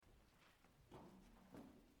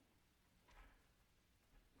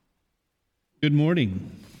Good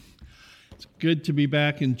morning. It's good to be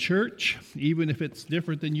back in church, even if it's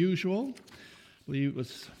different than usual. I believe it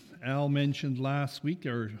was Al mentioned last week,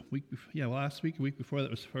 a week before, that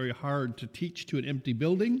it was very hard to teach to an empty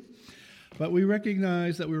building. But we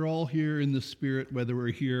recognize that we're all here in the spirit, whether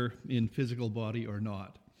we're here in physical body or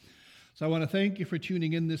not. So I want to thank you for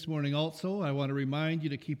tuning in this morning also. I want to remind you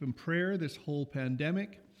to keep in prayer this whole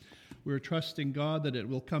pandemic. We're trusting God that it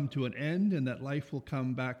will come to an end and that life will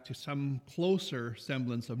come back to some closer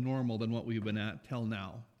semblance of normal than what we've been at till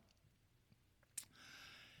now.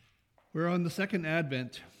 We're on the second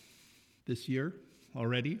Advent this year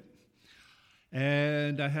already,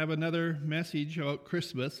 and I have another message about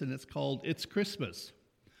Christmas, and it's called It's Christmas,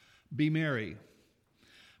 Be Merry.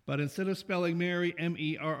 But instead of spelling Mary,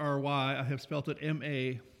 M-E-R-R-Y, I have spelled it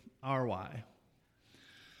M-A-R-Y.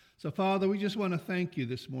 So, Father, we just want to thank you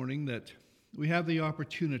this morning that we have the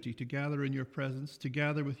opportunity to gather in your presence, to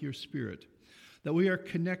gather with your Spirit, that we are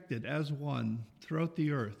connected as one throughout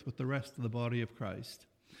the earth with the rest of the body of Christ.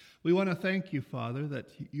 We want to thank you, Father, that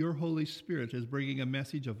your Holy Spirit is bringing a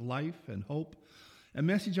message of life and hope, a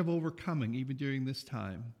message of overcoming even during this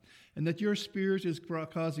time, and that your Spirit is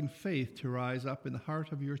causing faith to rise up in the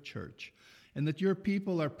heart of your church, and that your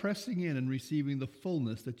people are pressing in and receiving the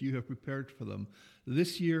fullness that you have prepared for them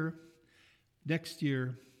this year, next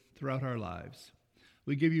year, throughout our lives.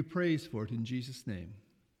 We give you praise for it in Jesus' name.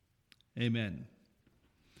 Amen.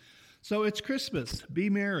 So it's Christmas. Be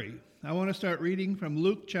merry. I want to start reading from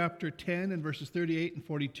Luke chapter 10 and verses 38 and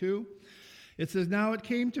 42. It says, "Now it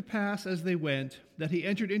came to pass as they went that he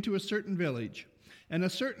entered into a certain village, and a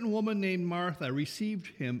certain woman named Martha received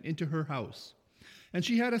him into her house. And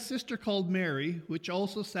she had a sister called Mary, which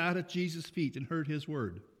also sat at Jesus' feet and heard his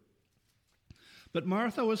word. But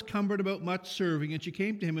Martha was cumbered about much serving, and she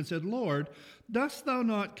came to him and said, 'Lord, dost thou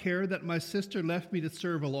not care that my sister left me to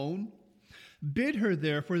serve alone? Bid her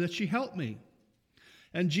therefore that she help me.'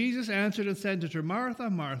 And Jesus answered and said unto her, 'Martha,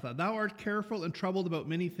 Martha, thou art careful and troubled about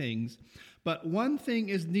many things, but one thing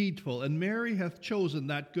is needful, and Mary hath chosen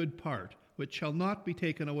that good part, which shall not be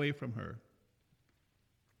taken away from her.'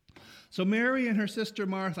 So Mary and her sister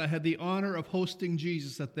Martha had the honor of hosting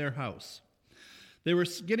Jesus at their house. They were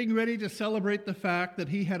getting ready to celebrate the fact that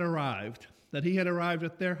he had arrived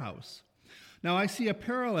at their house. Now I see a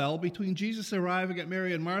parallel between Jesus arriving at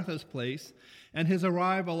Mary and Martha's place and his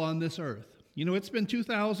arrival on this earth. You know, it's been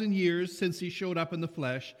 2,000 years since he showed up in the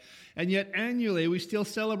flesh, and yet annually we still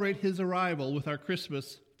celebrate his arrival with our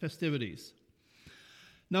Christmas festivities.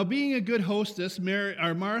 Now, being a good hostess,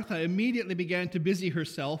 Martha immediately began to busy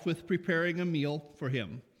herself with preparing a meal for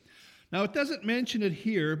him. Now, it doesn't mention it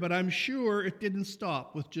here, but I'm sure it didn't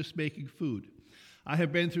stop with just making food. I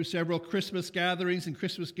have been through several Christmas gatherings and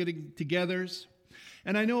Christmas getting-togethers,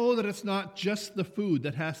 and I know that it's not just the food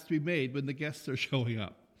that has to be made when the guests are showing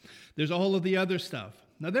up. There's all of the other stuff.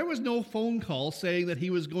 Now, there was no phone call saying that he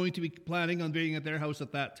was going to be planning on being at their house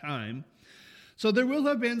at that time. So there will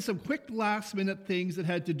have been some quick last-minute things that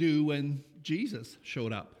had to do when Jesus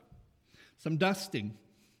showed up. Some dusting,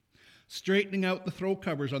 straightening out the throw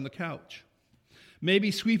covers on the couch, maybe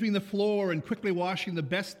sweeping the floor and quickly washing the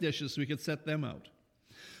best dishes so we could set them out.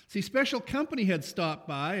 See, special company had stopped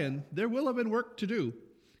by, and there will have been work to do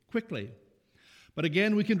quickly. But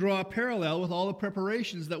again, we can draw a parallel with all the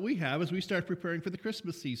preparations that we have as we start preparing for the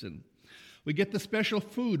Christmas season. We get the special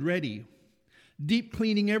food ready, deep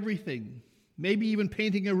cleaning everything, maybe even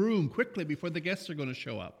painting a room quickly before the guests are going to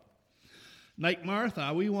show up. Like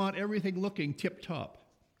Martha, we want everything looking tip-top.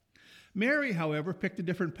 Mary, however, picked a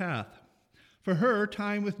different path. For her,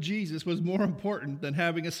 time with Jesus was more important than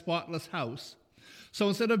having a spotless house. So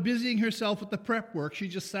instead of busying herself with the prep work, she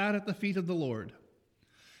just sat at the feet of the Lord.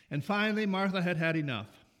 And finally, Martha had had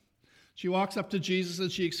enough. She walks up to Jesus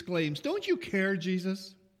and she exclaims, "Don't you care,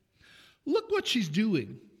 Jesus? Look what she's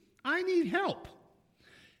doing. I need help."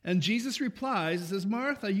 And Jesus replies and says,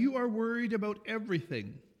 "Martha, you are worried about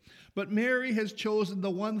everything, but Mary has chosen the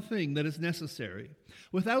one thing that is necessary.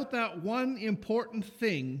 Without that one important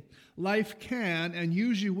thing, life can and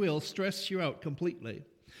usually will stress you out completely."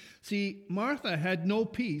 See, Martha had no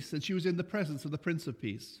peace, and she was in the presence of the Prince of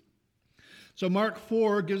Peace. So Mark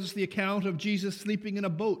 4 gives us the account of Jesus sleeping in a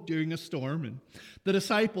boat during a storm, and the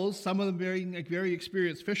disciples, some of them being very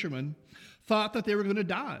experienced fishermen, thought that they were going to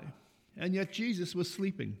die. And yet Jesus was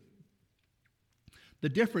sleeping. The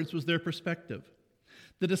difference was their perspective.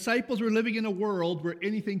 The disciples were living in a world where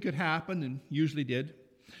anything could happen, and usually did,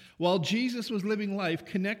 while Jesus was living life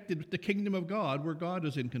connected with the kingdom of God, where God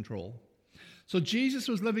was in control. So Jesus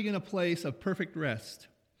was living in a place of perfect rest.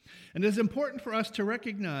 And it is important for us to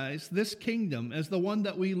recognize this kingdom as the one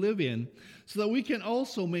that we live in so that we can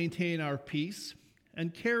also maintain our peace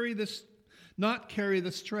and not carry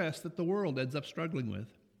the stress that the world ends up struggling with.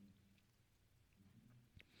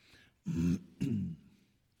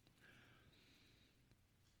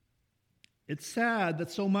 It's sad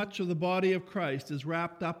that so much of the body of Christ is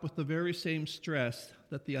wrapped up with the very same stress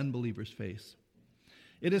that the unbelievers face.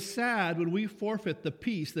 It is sad when we forfeit the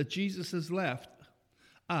peace that Jesus has left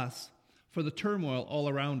us for the turmoil all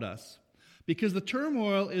around us. Because the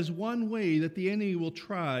turmoil is one way that the enemy will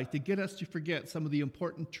try to get us to forget some of the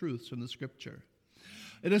important truths from the Scripture.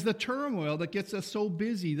 It is the turmoil that gets us so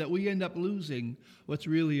busy that we end up losing what's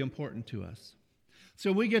really important to us.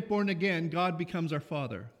 So when we get born again, God becomes our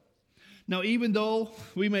Father. Now, even though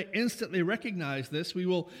we may instantly recognize this, we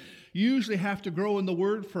will usually have to grow in the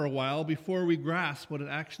Word for a while before we grasp what it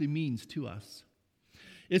actually means to us.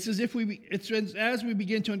 It's as we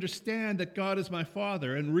begin to understand that God is my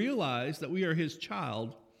Father and realize that we are His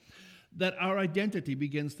child, that our identity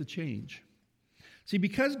begins to change. See,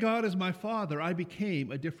 because God is my Father, I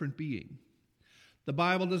became a different being. The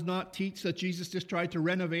Bible does not teach that Jesus just tried to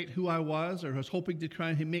renovate who I was or was hoping to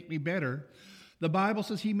try and make me better. The Bible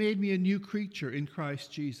says He made me a new creature in Christ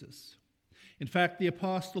Jesus. In fact, the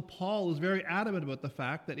Apostle Paul is very adamant about the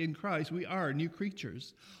fact that in Christ we are new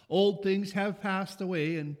creatures. Old things have passed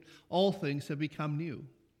away and all things have become new.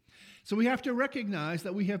 So we have to recognize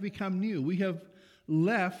that we have become new. We have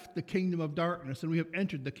left the kingdom of darkness and we have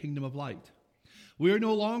entered the kingdom of light. We are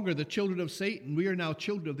no longer the children of Satan. We are now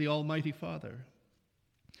children of the Almighty Father.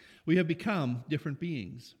 We have become different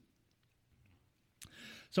beings.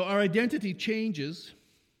 So our identity changes.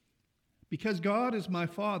 Because God is my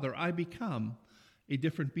Father, I become a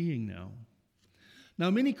different being now. Now,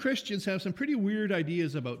 many Christians have some pretty weird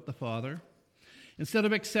ideas about the Father. Instead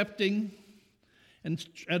of accepting and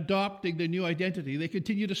adopting their new identity, they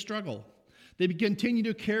continue to struggle. They continue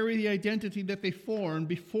to carry the identity that they formed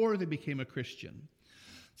before they became a Christian.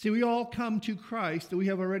 See, we all come to Christ and we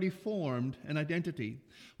have already formed an identity.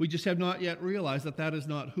 We just have not yet realized that that is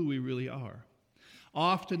not who we really are.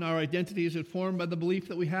 Often our identity is informed by the belief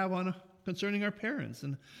that we have concerning our parents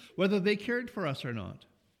and whether they cared for us or not.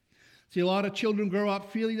 See, a lot of children grow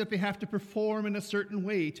up feeling that they have to perform in a certain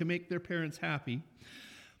way to make their parents happy.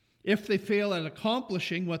 If they fail at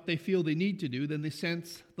accomplishing what they feel they need to do, then they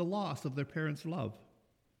sense the loss of their parents' love.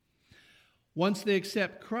 Once they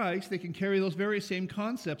accept Christ, they can carry those very same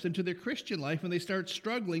concepts into their Christian life when they start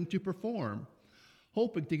struggling to perform,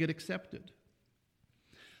 hoping to get accepted.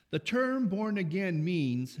 The term born again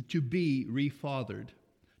means to be refathered,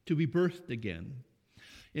 to be birthed again.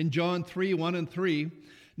 In John 3:1-3,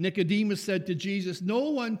 Nicodemus said to Jesus, "No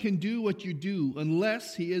one can do what you do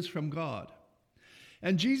unless he is from God."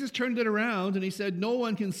 And Jesus turned it around and he said, "No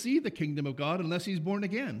one can see the kingdom of God unless he's born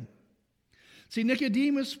again." See,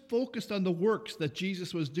 Nicodemus focused on the works that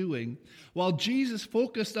Jesus was doing, while Jesus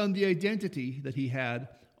focused on the identity that he had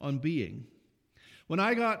on being. When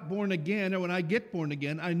I got born again, or when I get born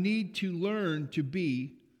again, I need to learn to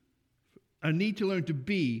be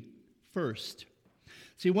first.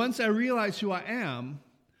 See, once I realize who I am,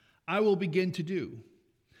 I will begin to do.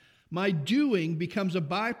 My doing becomes a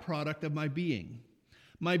byproduct of my being.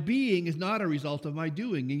 My being is not a result of my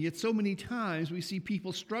doing, and yet so many times we see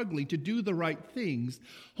people struggling to do the right things,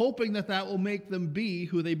 hoping that that will make them be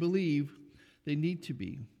who they believe they need to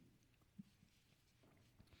be.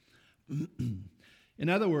 In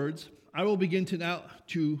other words, I will begin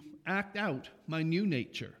to act out my new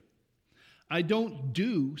nature. I don't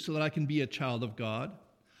do so that I can be a child of God.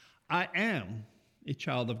 I am a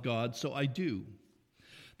child of God, so I do.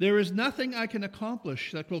 There is nothing I can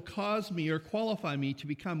accomplish that will cause me or qualify me to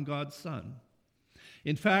become God's son.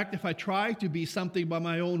 In fact, if I try to be something by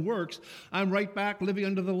my own works, I'm right back living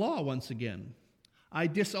under the law once again. I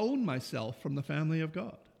disown myself from the family of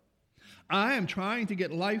God. I am trying to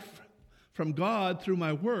get life from God through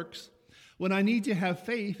my works when I need to have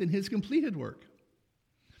faith in His completed work.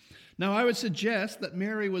 Now, I would suggest that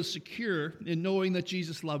Mary was secure in knowing that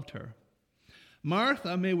Jesus loved her.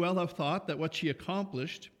 Martha may well have thought that what she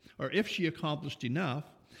accomplished, or if she accomplished enough,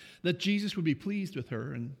 that Jesus would be pleased with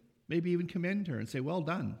her and maybe even commend her and say, "Well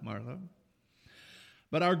done, Martha."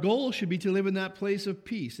 But our goal should be to live in that place of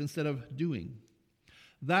peace instead of doing.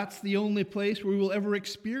 That's the only place where we will ever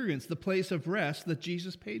experience the place of rest that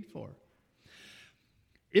Jesus paid for.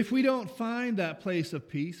 If we don't find that place of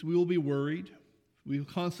peace, we will be worried. We will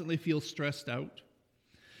constantly feel stressed out.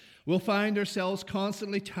 We'll find ourselves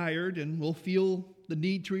constantly tired, and we'll feel the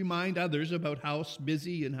need to remind others about how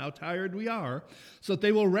busy and how tired we are so that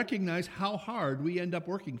they will recognize how hard we end up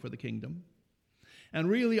working for the kingdom. And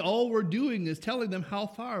really all we're doing is telling them how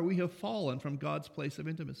far we have fallen from God's place of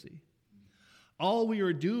intimacy. All we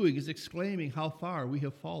are doing is exclaiming how far we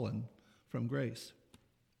have fallen from grace.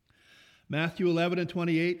 Matthew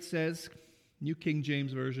 11:28 says, New King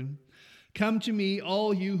James Version, "Come to me,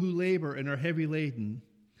 all you who labor and are heavy laden,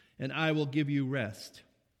 and I will give you rest."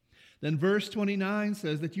 Then verse 29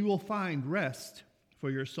 says that you will find rest for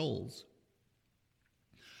your souls.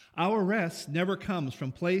 Our rest never comes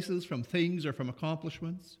from places, from things, or from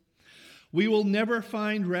accomplishments. We will never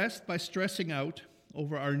find rest by stressing out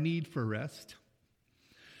over our need for rest.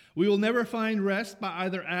 We will never find rest by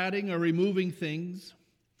either adding or removing things.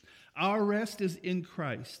 Our rest is in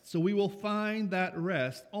Christ, so we will find that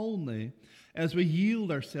rest only as we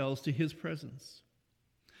yield ourselves to his presence.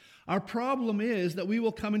 Our problem is that we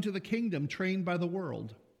will come into the kingdom trained by the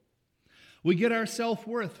world. We get our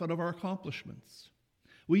self-worth out of our accomplishments.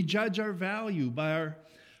 We judge our value by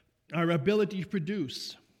our ability to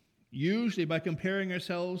produce, usually by comparing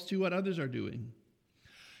ourselves to what others are doing.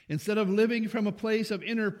 Instead of living from a place of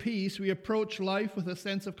inner peace, we approach life with a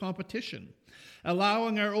sense of competition,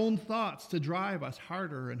 allowing our own thoughts to drive us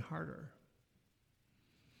harder and harder.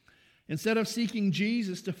 Instead of seeking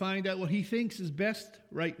Jesus to find out what he thinks is best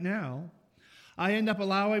right now, I end up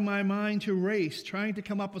allowing my mind to race, trying to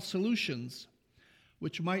come up with solutions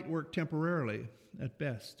which might work temporarily at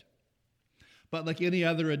best. But like any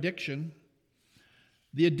other addiction,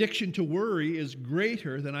 the addiction to worry is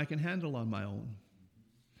greater than I can handle on my own.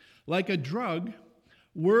 Like a drug,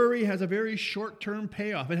 worry has a very short-term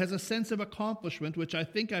payoff. It has a sense of accomplishment, which I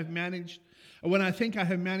think I've managed, or when I think I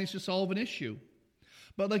have managed to solve an issue.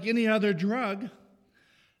 But like any other drug,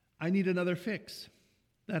 I need another fix.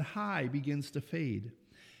 That high begins to fade,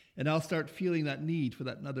 and I'll start feeling that need for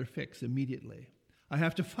that another fix immediately. I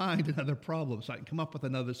have to find another problem so I can come up with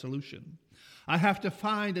another solution. I have to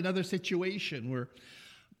find another situation where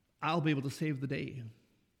I'll be able to save the day.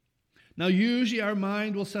 Now, usually our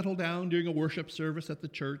mind will settle down during a worship service at the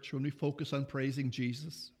church when we focus on praising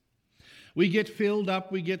Jesus. We get filled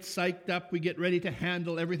up, we get psyched up, we get ready to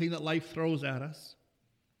handle everything that life throws at us.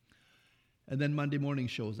 And then Monday morning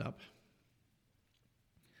shows up.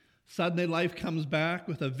 Suddenly life comes back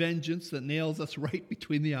with a vengeance that nails us right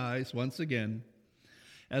between the eyes once again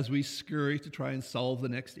as we scurry to try and solve the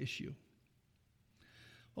next issue.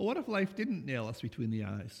 Well, what if life didn't nail us between the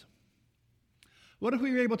eyes? What if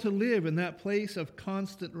we were able to live in that place of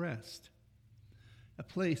constant rest, a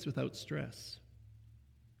place without stress?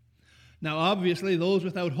 Now, obviously, those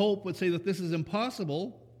without hope would say that this is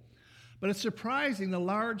impossible, but it's surprising the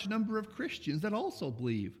large number of Christians that also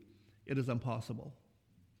believe it is impossible.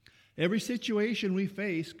 Every situation we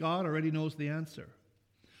face, God already knows the answer.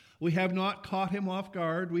 We have not caught him off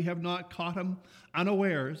guard. We have not caught him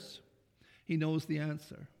unawares. He knows the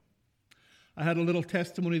answer. I had a little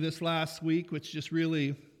testimony this last week which just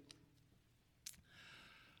really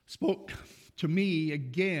spoke to me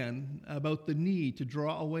again about the need to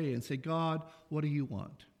draw away and say, God, what do you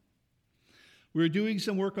want? We were doing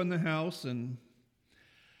some work on the house and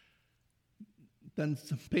done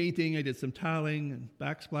some painting. I did some tiling and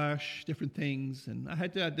backsplash, different things. And I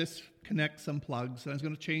had to disconnect some plugs. And I was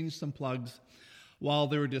going to change some plugs while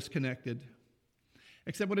they were disconnected.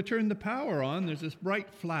 Except when I turned the power on, there's this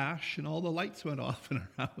bright flash and all the lights went off in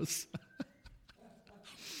our house.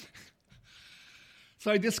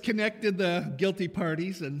 So I disconnected the guilty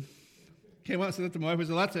parties and came out and said to my wife, I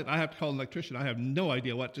said, that's it, I have to call an electrician. I have no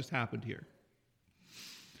idea what just happened here.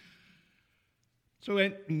 So I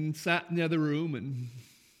went and sat in the other room and,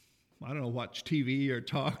 I don't know, watched TV or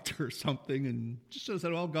talked or something and just sort of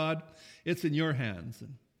said, well, God, it's in your hands.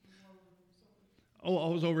 And, I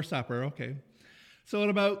was over supper, okay. So at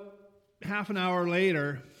about half an hour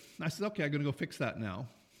later, I said, okay, I'm going to go fix that now.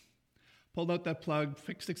 Pulled out that plug,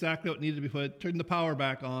 fixed exactly what needed to be put, turned the power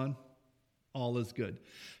back on. All is good.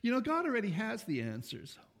 You know, God already has the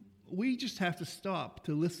answers. We just have to stop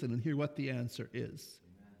to listen and hear what the answer is.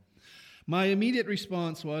 My immediate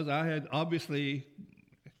response was I had obviously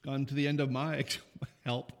gone to the end of my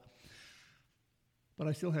help, but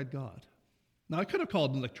I still had God. Now, I could have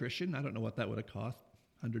called an electrician. I don't know what that would have cost,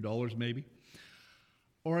 $100 maybe.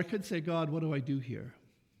 Or I could say, God, what do I do here?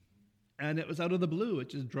 And it was out of the blue.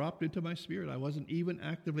 It just dropped into my spirit. I wasn't even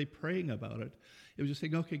actively praying about it. It was just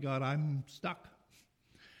saying, okay, God, I'm stuck.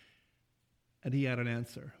 And he had an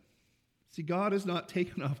answer. See, God is not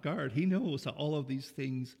taken off guard. He knows how all of these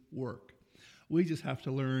things work. We just have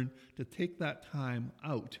to learn to take that time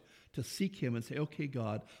out to seek him and say, okay,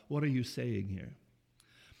 God, what are you saying here?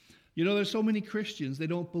 You know, there's so many Christians, they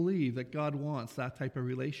don't believe that God wants that type of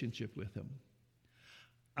relationship with him.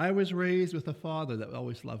 I was raised with a father that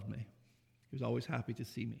always loved me. He was always happy to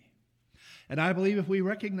see me. And I believe if we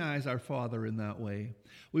recognize our Father in that way,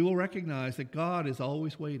 we will recognize that God is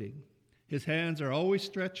always waiting. His hands are always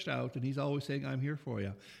stretched out, and he's always saying, I'm here for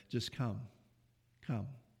you. Just come. Come.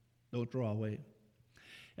 Don't draw away.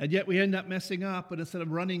 And yet we end up messing up, and instead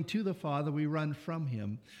of running to the Father, we run from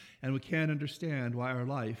him. And we can't understand why our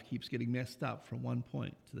life keeps getting messed up from one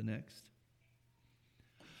point to the next.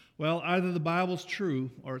 Well, either the Bible's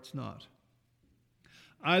true or it's not.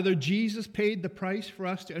 Either Jesus paid the price for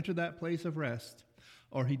us to enter that place of rest,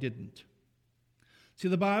 or he didn't. See,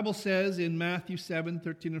 the Bible says in Matthew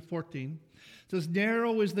 7:13 and 14, it says,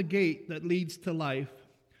 narrow is the gate that leads to life,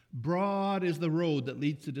 broad is the road that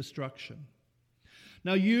leads to destruction.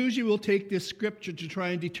 Now, usually we'll take this scripture to try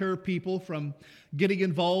and deter people from getting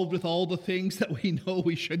involved with all the things that we know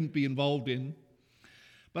we shouldn't be involved in.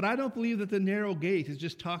 But I don't believe that the narrow gate is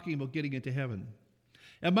just talking about getting into heaven.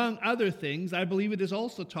 Among other things, I believe it is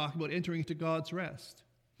also talking about entering into God's rest.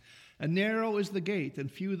 And narrow is the gate,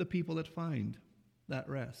 and few are the people that find that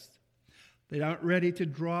rest. They aren't ready to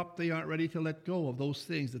drop, they aren't ready to let go of those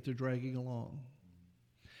things that they're dragging along.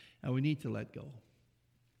 And we need to let go.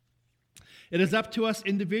 It is up to us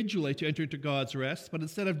individually to enter into God's rest, but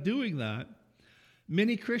instead of doing that,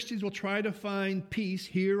 many Christians will try to find peace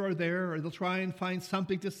here or there, or they'll try and find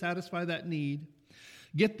something to satisfy that need.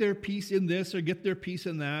 Get their peace in this or get their peace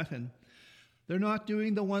in that, and they're not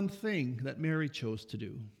doing the one thing that Mary chose to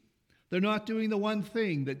do. They're not doing the one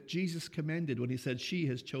thing that Jesus commended when he said she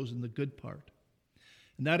has chosen the good part.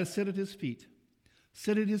 And that is sit at his feet,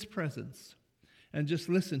 sit in his presence, and just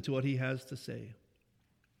listen to what he has to say.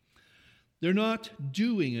 They're not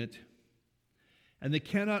doing it, and they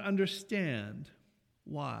cannot understand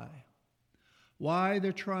why. Why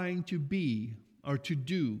they're trying to be or to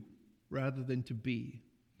do rather than to be.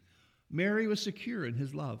 Mary was secure in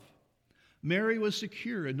his love. Mary was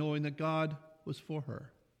secure in knowing that God was for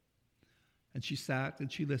her. And she sat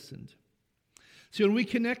and she listened. See, when we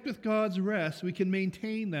connect with God's rest, we can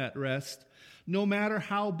maintain that rest no matter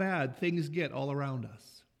how bad things get all around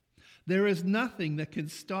us. There is nothing that can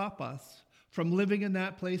stop us from living in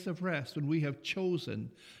that place of rest when we have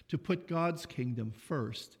chosen to put God's kingdom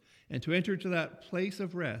first and to enter into that place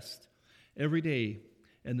of rest every day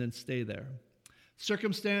and then stay there.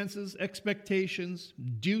 Circumstances, expectations,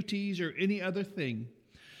 duties, or any other thing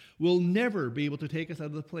will never be able to take us out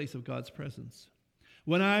of the place of God's presence.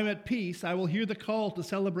 When I'm at peace, I will hear the call to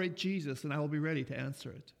celebrate Jesus, and I will be ready to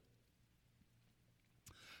answer it.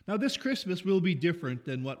 Now, this Christmas will be different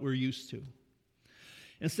than what we're used to.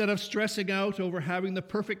 Instead of stressing out over having the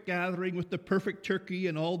perfect gathering with the perfect turkey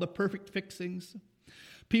and all the perfect fixings,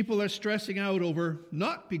 people are stressing out over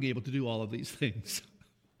not being able to do all of these things.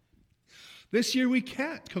 This year we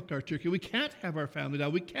can't cook our turkey. We can't have our family now.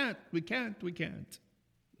 We can't.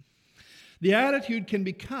 The attitude can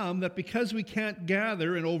become that because we can't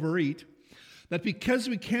gather and overeat, that because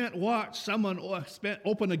we can't watch someone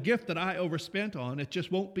open a gift that I overspent on, it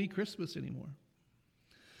just won't be Christmas anymore.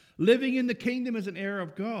 Living in the kingdom as an heir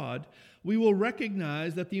of God, we will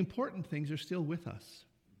recognize that the important things are still with us.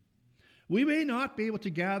 We may not be able to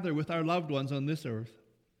gather with our loved ones on this earth,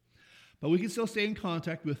 but we can still stay in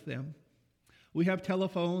contact with them. We have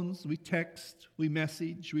telephones, we text, we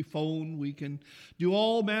message, we phone. We can do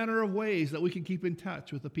all manner of ways that we can keep in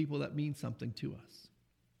touch with the people that mean something to us.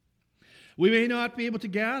 We may not be able to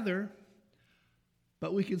gather,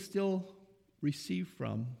 but we can still receive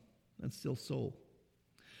from and still sow.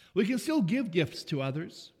 We can still give gifts to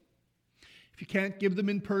others. If you can't give them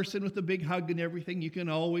in person with a big hug and everything, you can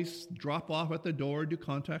always drop off at the door and do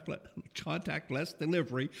contactless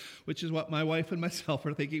delivery, which is what my wife and myself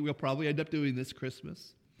are thinking we'll probably end up doing this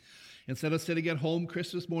Christmas. Instead of sitting at home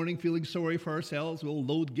Christmas morning feeling sorry for ourselves, we'll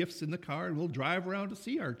load gifts in the car and we'll drive around to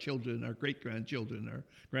see our children, our great-grandchildren, our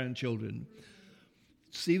grandchildren.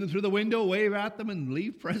 See them through the window, wave at them, and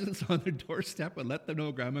leave presents on their doorstep and let them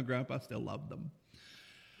know Grandma and Grandpa still love them.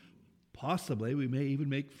 Possibly, we may even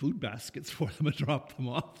make food baskets for them and drop them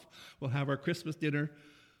off. We'll have our Christmas dinner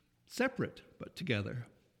separate, but together.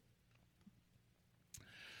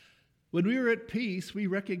 When we are at peace, we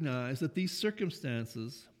recognize that these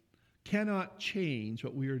circumstances cannot change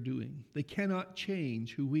what we are doing. They cannot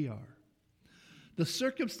change who we are. The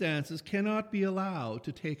circumstances cannot be allowed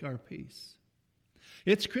to take our peace.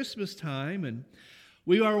 It's Christmas time, and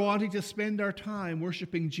we are wanting to spend our time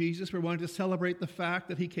worshiping Jesus. We're wanting to celebrate the fact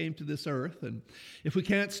that he came to this earth. And if we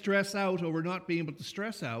can't stress out or we're not being able to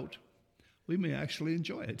stress out, we may actually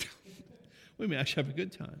enjoy it. We may actually have a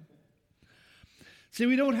good time. See,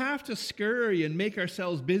 we don't have to scurry and make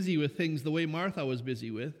ourselves busy with things the way Martha was busy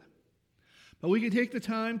with. But we can take the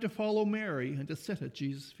time to follow Mary and to sit at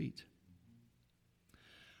Jesus' feet.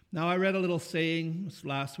 Now, I read a little saying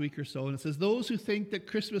last week or so, and it says, those who think that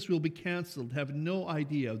Christmas will be canceled have no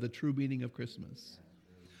idea of the true meaning of Christmas.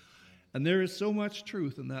 And there is so much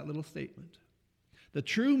truth in that little statement. The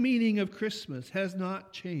true meaning of Christmas has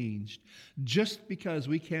not changed just because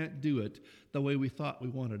we can't do it the way we thought we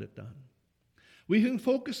wanted it done. We can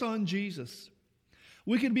focus on Jesus.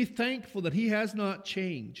 We can be thankful that he has not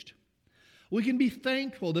changed. We can be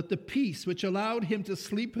thankful that the peace which allowed him to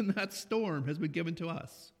sleep in that storm has been given to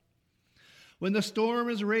us. When the storm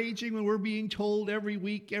is raging, when we're being told every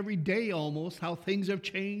week, every day almost, how things have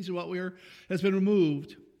changed and what has been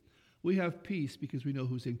removed, we have peace because we know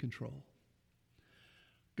who's in control.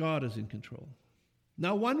 God is in control.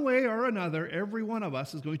 Now, one way or another, every one of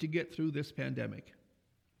us is going to get through this pandemic.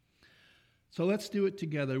 So let's do it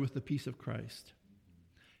together with the peace of Christ,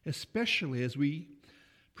 especially as we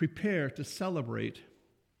prepare to celebrate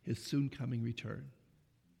his soon coming return.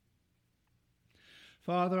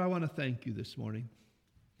 Father, I want to thank you this morning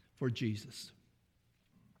for Jesus.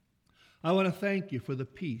 I want to thank you for the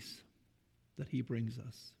peace that he brings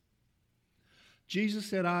us. Jesus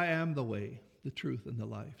said, I am the way, the truth, and the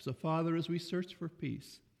life. So, Father, as we search for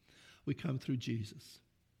peace, we come through Jesus.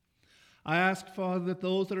 I ask, Father, that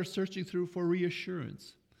those that are searching through for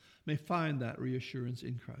reassurance may find that reassurance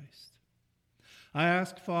in Christ. I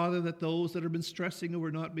ask, Father, that those that have been stressing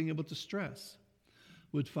over not being able to stress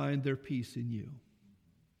would find their peace in you.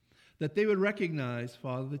 That they would recognize,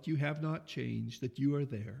 Father, that you have not changed, that you are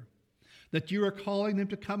there, that you are calling them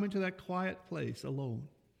to come into that quiet place alone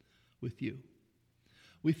with you.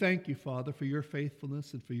 We thank you, Father, for your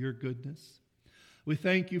faithfulness and for your goodness. We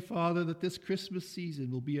thank you, Father, that this Christmas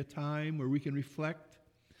season will be a time where we can reflect,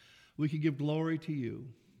 we can give glory to you,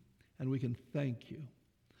 and we can thank you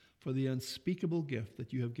for the unspeakable gift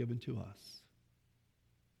that you have given to us.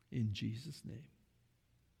 In Jesus' name,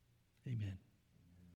 amen.